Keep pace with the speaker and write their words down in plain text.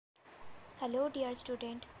Hello dear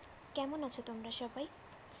student, কেমন আছো তোমরা সবাই?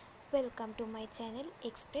 Welcome to my channel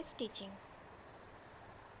express teaching.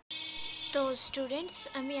 তো স্টুডেন্টস,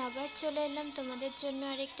 আমি আবার চলে এলাম তোমাদের জন্য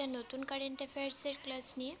আরেকটা নতুন কারেন্ট অ্যাফেয়ার্সের ক্লাস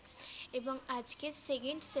নিয়ে, এবং আজকে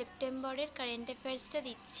 2 সেপ্টেম্বরের কারেন্ট অ্যাফেয়ার্সটা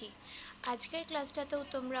দিচ্ছি। আজকের ক্লাসটাতেও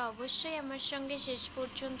তোমরা অবশ্যই আমার সঙ্গে শেষ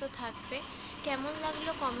পর্যন্ত থাকবে। কেমন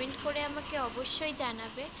লাগলো কমেন্ট করে আমাকে অবশ্যই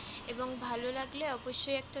জানাবে, এবং ভালো লাগলে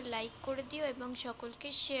অবশ্যই একটা লাইক করে দিও এবং সকলকে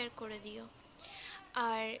শেয়ার করে দিও।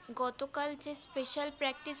 আর গতকাল যে স্পেশাল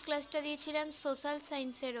প্র্যাকটিস ক্লাসটা দিয়েছিলাম সোশ্যাল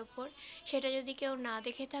সায়েন্সের ওপর, সেটা যদি কেউ না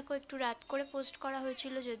দেখে থাকো, একটু রাত করে পোস্ট করা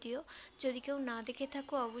হয়েছিল যদিও, যদি কেউ না দেখে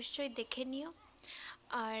থাকো অবশ্যই দেখে নিও।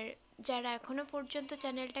 আর যারা এখনও পর্যন্ত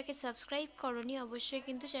চ্যানেলটাকে সাবস্ক্রাইব করোনি, অবশ্যই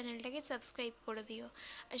কিন্তু চ্যানেলটাকে সাবস্ক্রাইব করে দিও।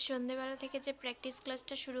 আর সন্ধেবেলা থেকে যে প্র্যাকটিস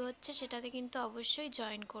ক্লাসটা শুরু হচ্ছে সেটাতে কিন্তু অবশ্যই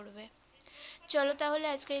জয়েন করবে। চলো তাহলে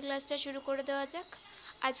আজকের ক্লাসটা শুরু করে দেওয়া যাক।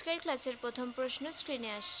 আজকের ক্লাসের প্রথম প্রশ্ন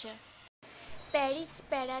স্ক্রিনে আসছে। প্যারিস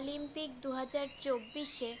প্যারালিম্পিক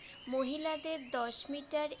 2024-এ মহিলাদের 10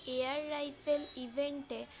 মিটার এয়ার রাইফেল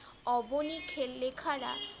ইভেন্টে অবনী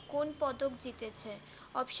লেখারা কোন পদক জিতেছে?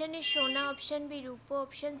 অপশান এ সোনা, option B রূপো,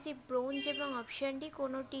 option C bronze এবং অপশান ডি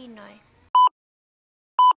কোনোটিই নয়।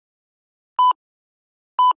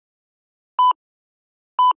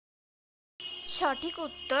 সঠিক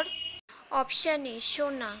উত্তর অপশান এ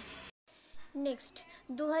সোনা। নেক্সট,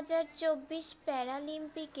 2024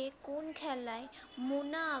 প্যারালিম্পিকে কোন খেলায়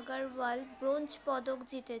মোনা আগারওয়াল ব্রোঞ্জ পদক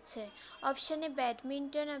জিতেছে? Option A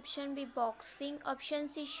badminton, option B boxing, option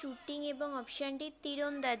C shooting এবং অপশান ডি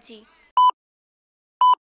তীরন্দাজি।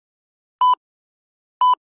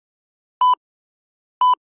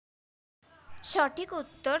 সঠিক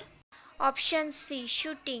উত্তর option C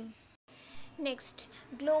shooting. Next,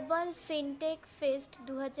 global fintech fest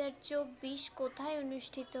 2024 কোথায়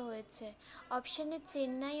অনুষ্ঠিত হয়েছে? Option A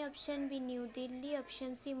Chennai, option B new Delhi,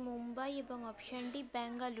 option C Mumbai এবং অপশান ডি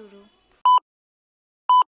বেঙ্গালুরু।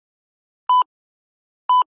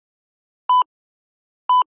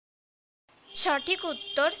 সঠিক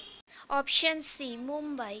উত্তর অপশান সি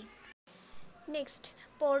মুম্বাই। নেক্সট,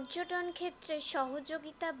 পর্যটন ক্ষেত্রে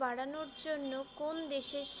সহযোগিতা বাড়ানোর জন্য কোন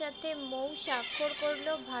দেশের সাথে মৌ স্বাক্ষর করল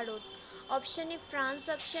Bharat? Option A France,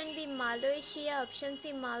 option B Malaysia, option C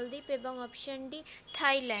মালদ্বীপ এবং অপশান ডি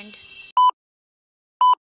থাইল্যান্ড।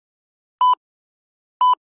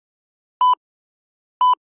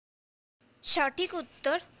 সঠিক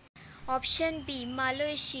উত্তর option B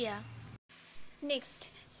Malaysia. Next,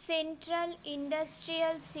 central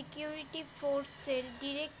industrial security ফোর্সের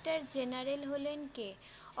ডিরেক্টর জেনারেল হলেন কে?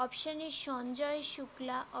 Option A Sanjay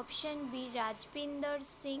Shukla, option B রাজবিন্দর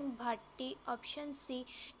Singh Bhatti, option C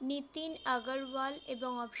Nitin Agarwal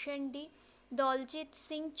এবং অপশান ডি দলজিৎ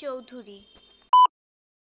সিং চৌধুরী।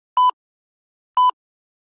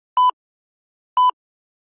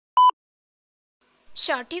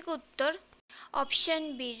 সঠিক উত্তর অপশান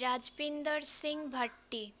বি রাজবিন্দর সিং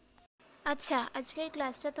ভাট্টি। আচ্ছা, আজকের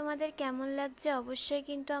ক্লাসটা তোমাদের কেমন লাগছে অবশ্যই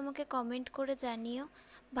কিন্তু আমাকে কমেন্ট করে জানিও।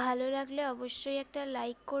 ভালো লাগলে অবশ্যই একটা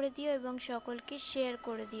লাইক করে দিও এবং সকলকে শেয়ার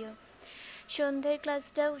করে দিও। সন্ধ্যের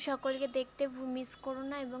ক্লাসটাও সকলকে দেখতে মিস করো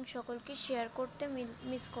না এবং সকলকে শেয়ার করতে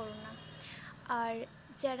মিস করো না। আর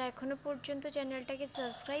যারা এখনও পর্যন্ত চ্যানেলটাকে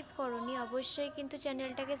সাবস্ক্রাইব করোনি, অবশ্যই কিন্তু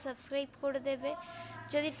চ্যানেলটাকে সাবস্ক্রাইব করে দেবে।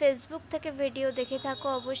 যদি ফেসবুক থেকে ভিডিও দেখে থাকো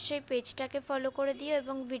অবশ্যই পেজটাকে ফলো করে দিও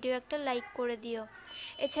এবং ভিডিও একটা লাইক করে দিও।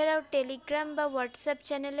 এছাড়াও টেলিগ্রাম বা হোয়াটসঅ্যাপ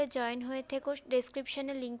চ্যানেলে জয়েন হয়ে থেকো,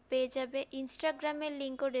 ডেসক্রিপশানে লিঙ্ক পেয়ে যাবে। ইনস্টাগ্রামের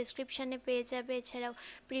লিঙ্কও ডেসক্রিপশানে পেয়ে যাবে। এছাড়াও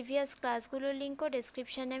প্রিভিয়াস ক্লাসগুলোর লিঙ্কও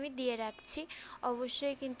ডেসক্রিপশানে আমি দিয়ে রাখছি।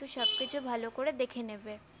 অবশ্যই কিন্তু সব কিছু ভালো করে দেখে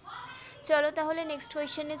নেবে। চলো তাহলে নেক্সট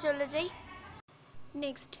কোয়েশ্চেনে চলে যাই।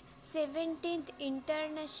 Next, 17th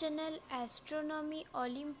international astronomy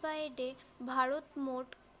অলিম্পিয়াডে Bharat মোট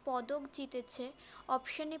পদক জিতেছে?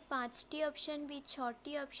 অপশান এ 5টি, অপশান বি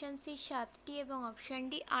 6টি, অপশান সি 7টি এবং অপশান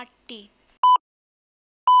ডি 8টি।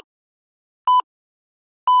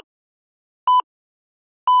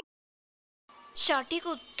 সঠিক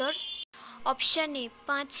উত্তর অপশান এ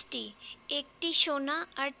 5টি, 1টি সোনা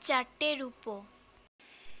আর 4টে রূপো।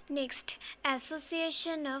 Next,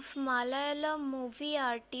 association of Malayalam movie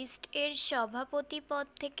artist এর সভাপতি পদ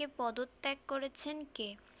থেকে পদত্যাগ করেছেন কে?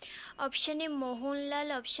 Option A Mohanlal,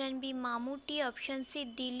 option B Mammootty, option C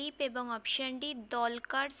Dilip এবং অপশান ডি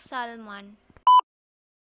দলকার সালমান।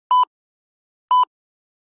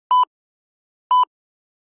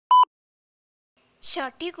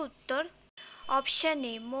 সঠিক উত্তর অপশান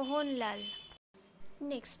এ মোহনলাল।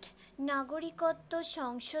 নেক্সট, নাগরিকত্ব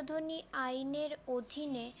সংশোধনী আইনের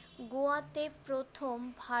অধীনে গোয়াতে প্রথম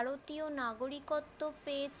ভারতীয় নাগরিকত্ব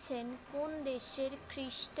পেয়েছেন কোন দেশের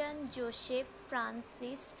খ্রিস্টান Joseph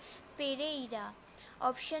Francis Pereira?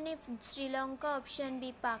 Option A Sri Lanka, option B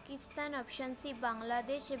Pakistan, option C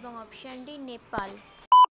Bangladesh এবং অপশান ডি নেপাল।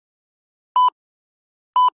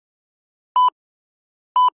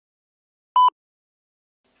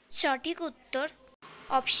 সঠিক উত্তর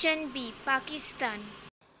অপশান বি পাকিস্তান।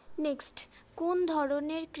 নেক্সট, কোন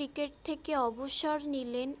ধরনের ক্রিকেট থেকে অবসর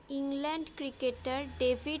নিলেন England cricketer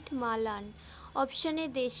David Malan? Option A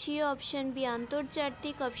দেশীয়, অপশান বি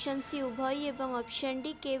আন্তর্জাতিক, অপশান সি উভয়ই এবং অপশান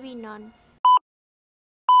ডি কেউই নন।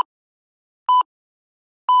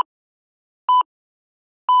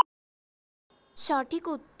 সঠিক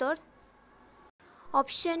উত্তর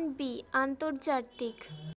অপশান বি আন্তর্জাতিক।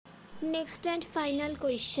 নেক্সট অ্যান্ড ফাইনাল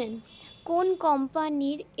কোয়েশ্চেন, কোন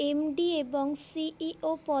কোম্পানির এমডি এবং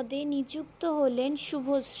সিইও পদে নিযুক্ত হলেন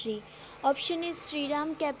Subhashree? Option A Shriram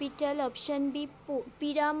capital, option B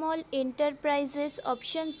Piramal enterprises,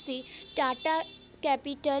 option C tata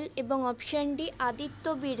capital এবং অপশান ডি আদিত্য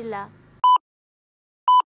বিড়লা।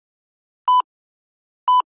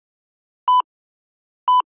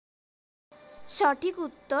 সঠিক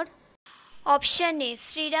উত্তর option A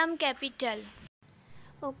Shriram capital.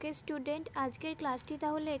 Okay student, আজকের ক্লাসটি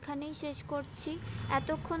তাহলে এখানেই শেষ করছি।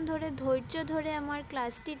 এতক্ষণ ধরে ধৈর্য ধরে আমার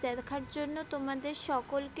ক্লাসটি দেখার জন্য তোমাদের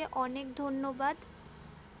সকলকে অনেক ধন্যবাদ।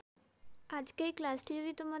 আজকের ক্লাসটি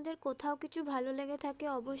যদি তোমাদের কোথাও কিছু ভালো লেগে থাকে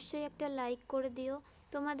অবশ্যই একটা লাইক করে দিও।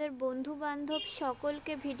 তোমাদের বন্ধু বান্ধব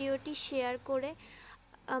সকলকে ভিডিওটি শেয়ার করে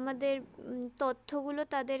আমাদের তথ্যগুলো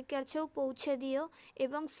তাদের কাছেও পৌঁছে দিও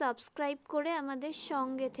এবং সাবস্ক্রাইব করে আমাদের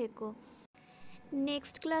সঙ্গে থেকো।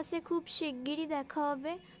 নেক্সট ক্লাসে খুব শিগগিরই দেখা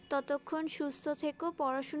হবে। ততক্ষণ সুস্থ থেকো,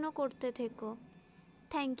 পড়াশুনো করতে থেকো।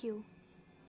 Thank you.